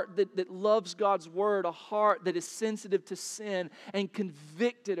heart that loves God's Word, a heart that is sensitive to sin and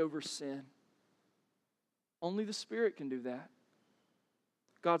convicted over sin. Only the Spirit can do that.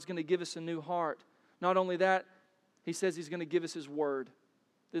 God's going to give us a new heart. Not only that, He says He's going to give us His Word.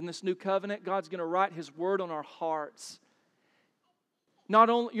 In this new covenant, God's going to write His Word on our hearts. You're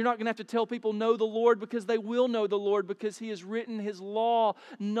not going to have to tell people know the Lord, because they will know the Lord, because He has written His law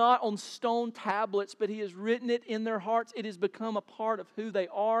not on stone tablets, but He has written it in their hearts. It has become a part of who they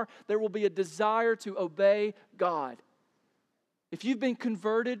are. There will be a desire to obey God. If you've been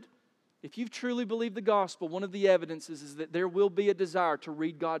converted, if you've truly believed the gospel, one of the evidences is that there will be a desire to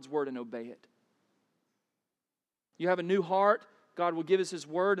read God's Word and obey it. You have a new heart, God will give us His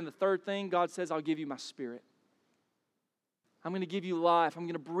Word. And the third thing, God says, I'll give you my Spirit. I'm going to give you life. I'm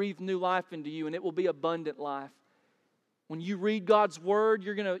going to breathe new life into you, and it will be abundant life. When you read God's Word,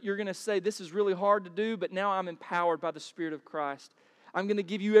 you're going to say, this is really hard to do, but now I'm empowered by the Spirit of Christ. I'm going to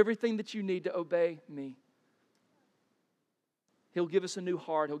give you everything that you need to obey me. He'll give us a new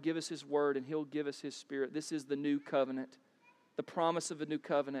heart. He'll give us His Word, and He'll give us His Spirit. This is the new covenant, the promise of a new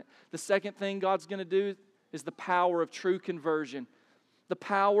covenant. The second thing God's going to do is the power of true conversion. The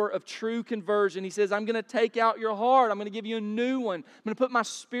power of true conversion. He says, I'm going to take out your heart. I'm going to give you a new one. I'm going to put my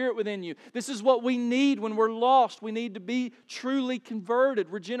Spirit within you. This is what we need when we're lost. We need to be truly converted.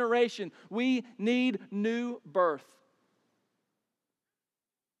 Regeneration. We need new birth.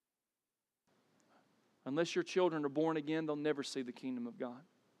 Unless your children are born again, they'll never see the kingdom of God.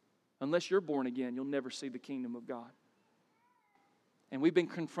 Unless you're born again, you'll never see the kingdom of God. And we've been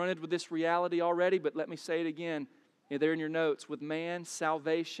confronted with this reality already, but let me say it again. There in your notes, with man,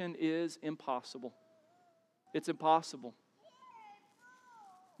 salvation is impossible. It's impossible.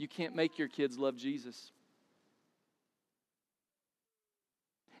 You can't make your kids love Jesus.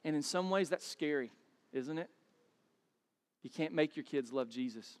 And in some ways, that's scary, isn't it? You can't make your kids love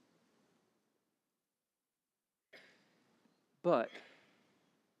Jesus. But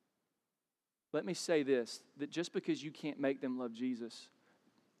let me say this, that just because you can't make them love Jesus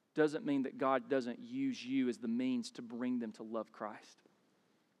doesn't mean that God doesn't use you as the means to bring them to love Christ.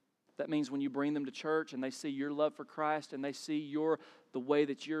 That means when you bring them to church and they see your love for Christ and they see the way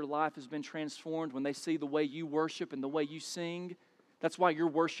that your life has been transformed, when they see the way you worship and the way you sing, that's why your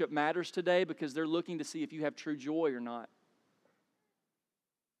worship matters today, because they're looking to see if you have true joy or not.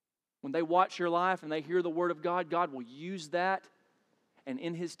 When they watch your life and they hear the Word of God, God will use that, and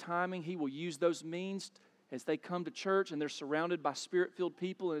in His timing, He will use those means as they come to church and they're surrounded by Spirit-filled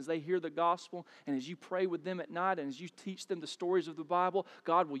people, and as they hear the gospel, and as you pray with them at night, and as you teach them the stories of the Bible,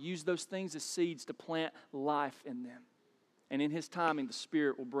 God will use those things as seeds to plant life in them. And in His timing, the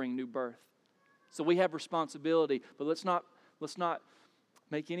Spirit will bring new birth. So we have responsibility, but let's not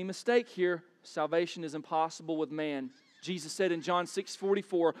make any mistake here. Salvation is impossible with man. Jesus said in John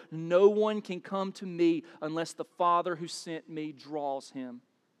 6:44, no one can come to me unless the Father who sent me draws him.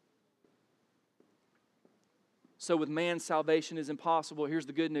 So with man, salvation is impossible. Here's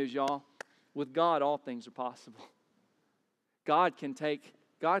the good news, y'all. With God, all things are possible. God can take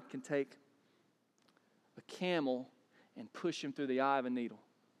a camel and push him through the eye of a needle.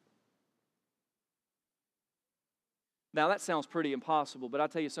 Now that sounds pretty impossible, but I'll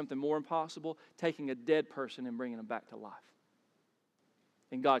tell you something more impossible: taking a dead person and bringing them back to life.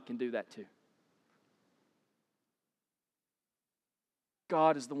 And God can do that too.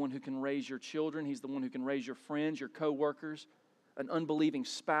 God is the one who can raise your children. He's the one who can raise your friends, your co-workers, an unbelieving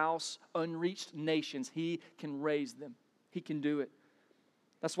spouse, unreached nations. He can raise them. He can do it.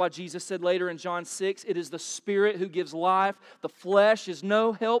 That's why Jesus said later in John 6, it is the Spirit who gives life. The flesh is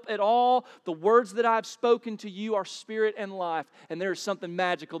no help at all. The words that I've spoken to you are spirit and life. And there is something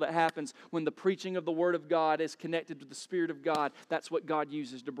magical that happens when the preaching of the Word of God is connected to the Spirit of God. That's what God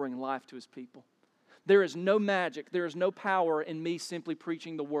uses to bring life to His people. There is no magic, there is no power in me simply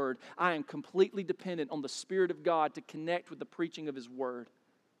preaching the Word. I am completely dependent on the Spirit of God to connect with the preaching of His Word.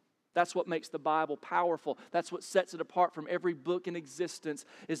 That's what makes the Bible powerful. That's what sets it apart from every book in existence,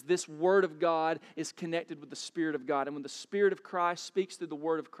 is this Word of God is connected with the Spirit of God. And when the Spirit of Christ speaks through the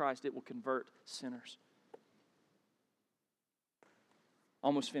Word of Christ, it will convert sinners.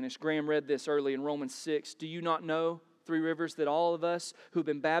 Almost finished. Graham read this early in Romans 6. Do you not know, Three Rivers, that all of us who've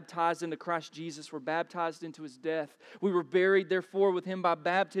been baptized into Christ Jesus were baptized into His death? We were buried, therefore, with Him by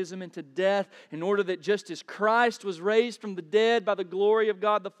baptism into death, in order that just as Christ was raised from the dead by the glory of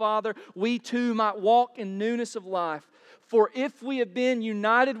God the Father, we too might walk in newness of life. For if we have been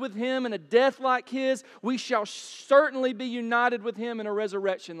united with Him in a death like His, we shall certainly be united with Him in a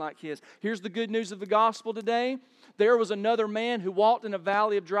resurrection like His. Here's the good news of the gospel today. There was another man who walked in a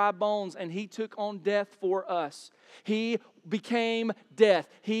valley of dry bones, and He took on death for us. He became death.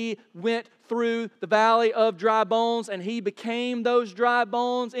 He went through the valley of dry bones, and He became those dry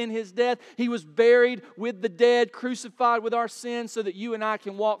bones in His death. He was buried with the dead, crucified with our sins, so that you and I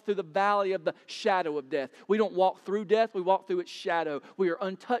can walk through the valley of the shadow of death. We don't walk through death, we walk through its shadow. We are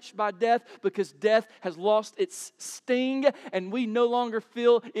untouched by death because death has lost its sting, and we no longer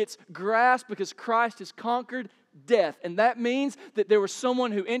feel its grasp because Christ has conquered death. And that means that there was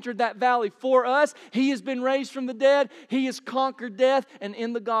someone who entered that valley for us. He has been raised from the dead. He has conquered death. And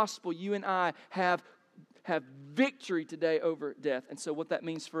in the gospel, you and I have victory today over death. And so what that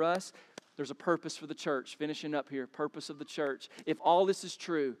means for us, there's a purpose for the church. Finishing up here, purpose of the church. If all this is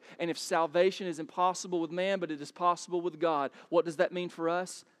true, and if salvation is impossible with man, but it is possible with God, what does that mean for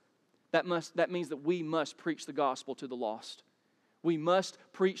us? That means that we must preach the gospel to the lost. We must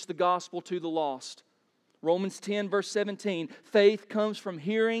preach the gospel to the lost. Romans 10, verse 17, faith comes from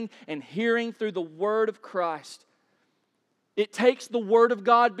hearing, and hearing through the word of Christ. It takes the word of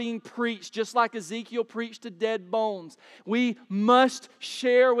God being preached, just like Ezekiel preached to dead bones. We must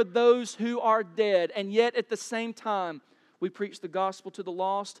share with those who are dead, and yet at the same time, we preach the gospel to the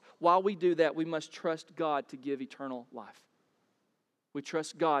lost. While we do that, we must trust God to give eternal life. We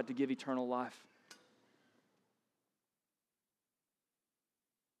trust God to give eternal life.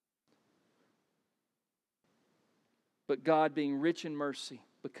 But God, being rich in mercy,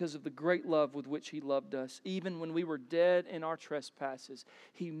 because of the great love with which He loved us, even when we were dead in our trespasses,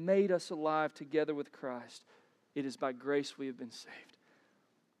 He made us alive together with Christ. It is by grace we have been saved.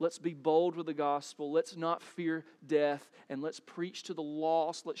 Let's be bold with the gospel. Let's not fear death. And let's preach to the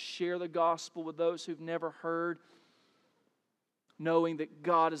lost. Let's share the gospel with those who've never heard, knowing that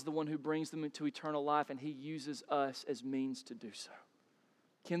God is the one who brings them into eternal life, and He uses us as means to do so.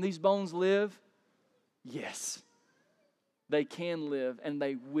 Can these bones live? Yes. They can live, and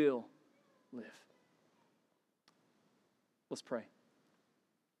they will live. Let's pray.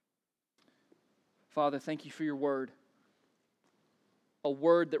 Father, thank You for Your word. A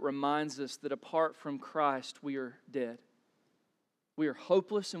word that reminds us that apart from Christ, we are dead. We are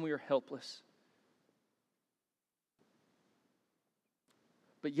hopeless and we are helpless.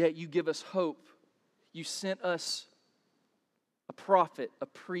 But yet You give us hope. You sent us a prophet, a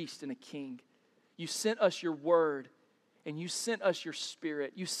priest, and a king. You sent us Your word. And You sent us Your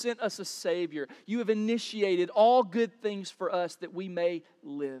Spirit. You sent us a Savior. You have initiated all good things for us that we may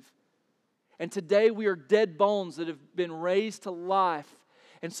live. And today we are dead bones that have been raised to life.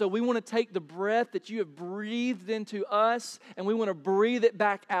 And so we want to take the breath that You have breathed into us, and we want to breathe it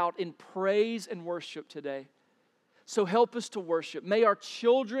back out in praise and worship today. So help us to worship. May our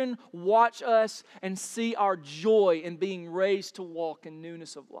children watch us and see our joy in being raised to walk in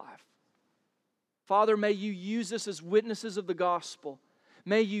newness of life. Father, may You use us as witnesses of the gospel.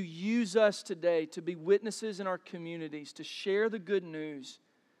 May You use us today to be witnesses in our communities, to share the good news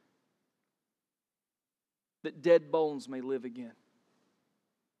that dead bones may live again.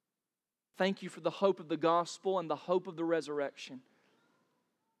 Thank You for the hope of the gospel and the hope of the resurrection.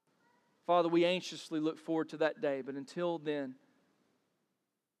 Father, we anxiously look forward to that day, but until then,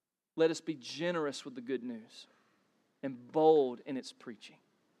 let us be generous with the good news and bold in its preaching.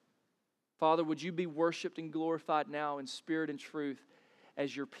 Father, would you be worshiped and glorified now in spirit and truth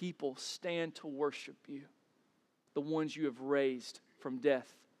as your people stand to worship you, the ones you have raised from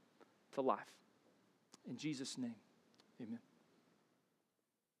death to life. In Jesus' name, amen.